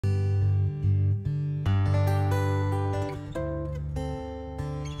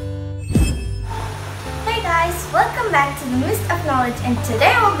welcome back to the Mist of Knowledge, and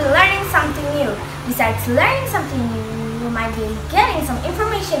today we'll be learning something new. Besides learning something new, you might be getting some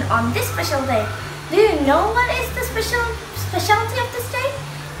information on this special day. Do you know what is the specialty of this day?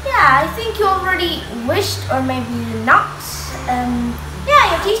 Yeah, I think you already wished, or maybe not.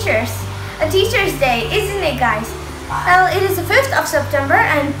 Yeah, your teachers. A Teacher's Day, isn't it, guys? Well, it is the 5th of September,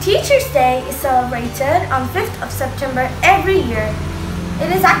 and Teacher's Day is celebrated on 5th of September every year.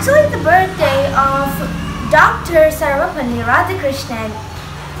 It is actually the birthday of Dr. Sarvepalli Radhakrishnan,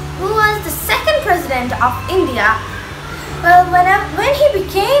 who was the second president of India. Well, when he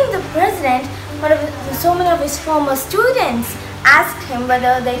became the president, so many of his former students asked him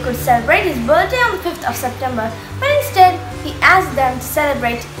whether they could celebrate his birthday on the 5th of September, but instead he asked them to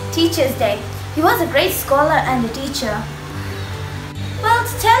celebrate Teacher's Day. He was a great scholar and a teacher. Well,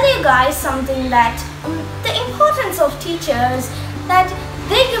 to tell you guys something, that the importance of teachers, that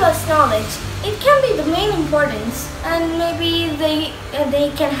they give us knowledge. It can be the main importance, and maybe they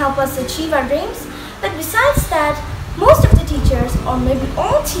can help us achieve our dreams. But besides that, most of the teachers, or maybe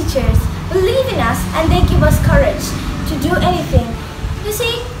all teachers, believe in us and they give us courage to do anything. You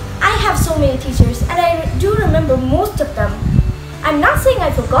see, I have so many teachers and I do remember most of them. I'm not saying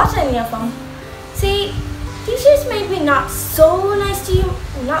I forgot any of them. See, teachers may be not so nice to you,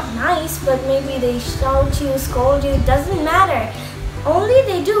 not nice, but maybe they shout you, scold you, it doesn't matter. Only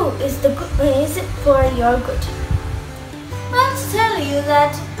they do is for your good. Well, to tell you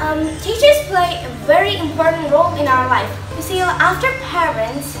that teachers play a very important role in our life. You see, after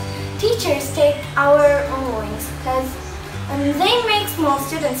parents, teachers take our rulings, because they make small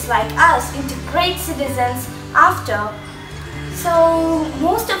students like us into great citizens after. So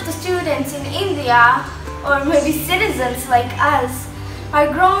most of the students in India, or maybe citizens like us,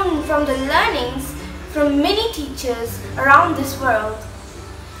 are grown from the learnings from many teachers around this world.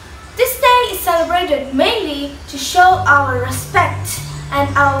 This day is celebrated mainly to show our respect and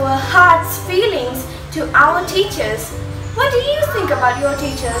our heart's feelings to our teachers. What do you think about your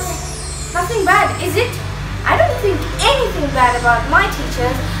teachers? Nothing bad, is it? I don't think anything bad about my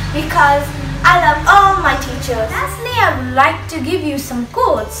teachers, because I love all my teachers. Lastly, I would like to give you some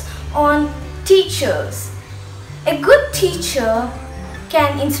quotes on teachers. A good teacher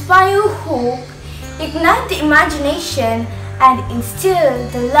can inspire hope, ignite the imagination, and instill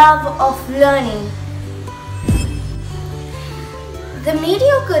the love of learning. The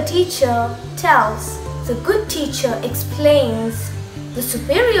mediocre teacher tells, the good teacher explains, the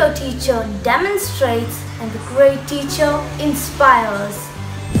superior teacher demonstrates, and the great teacher inspires.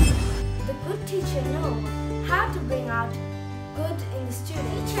 The good teacher knows how to bring out good in the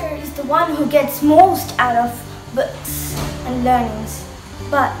student. The teacher is the one who gets most out of books and learnings,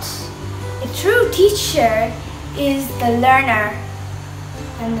 but a true teacher is the learner.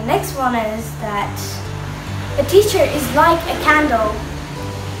 And the next one is that a teacher is like a candle.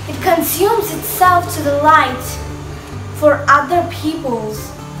 It consumes itself to the light for other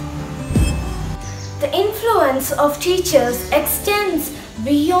peoples. The influence of teachers extends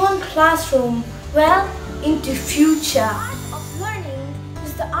beyond classroom, well, into future. The art of learning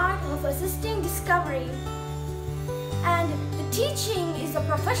is the art of assisting discovery. And teaching is a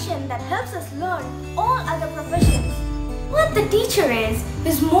profession that helps us learn all other professions. What the teacher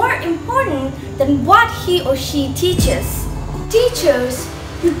is more important than what he or she teaches. Teachers,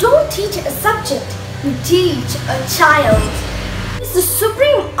 you don't teach a subject, you teach a child. It's the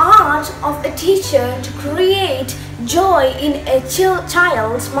supreme art of a teacher to create joy in a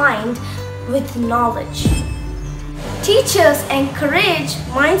child's mind with knowledge. Teachers encourage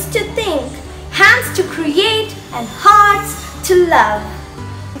minds to think, hands to create, and hearts to love.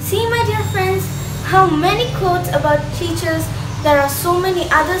 See, my dear friends, how many quotes about teachers. There are so many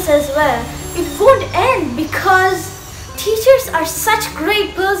others as well. It won't end, because teachers are such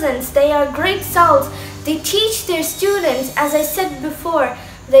great persons. They are great souls. They teach their students. As I said before,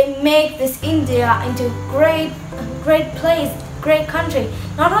 they make this India into a great place, great country.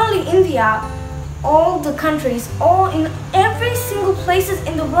 Not only India, all the countries, all in every single places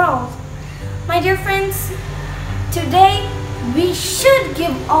in the world. My dear friends, today we should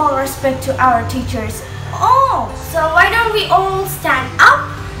give all respect to our teachers. Oh, so why don't we all stand up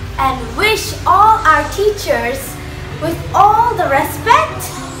and wish all our teachers with all the respect?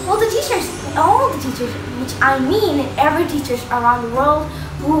 All the teachers, which I mean every teachers around the world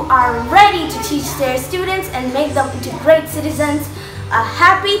who are ready to teach their students and make them into great citizens, a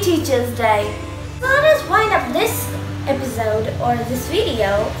happy Teachers Day. So let us wind up this episode or this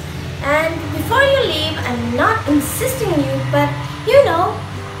video. And before you leave, I'm not insisting you, but you know,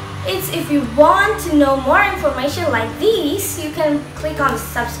 it's if you want to know more information like these, you can click on the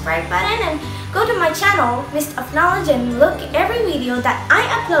subscribe button and go to my channel, Mist of Knowledge, and look every video that I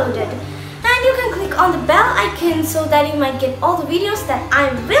uploaded. And you can click on the bell icon so that you might get all the videos that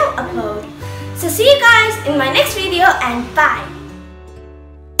I will upload. So see you guys in my next video, and bye!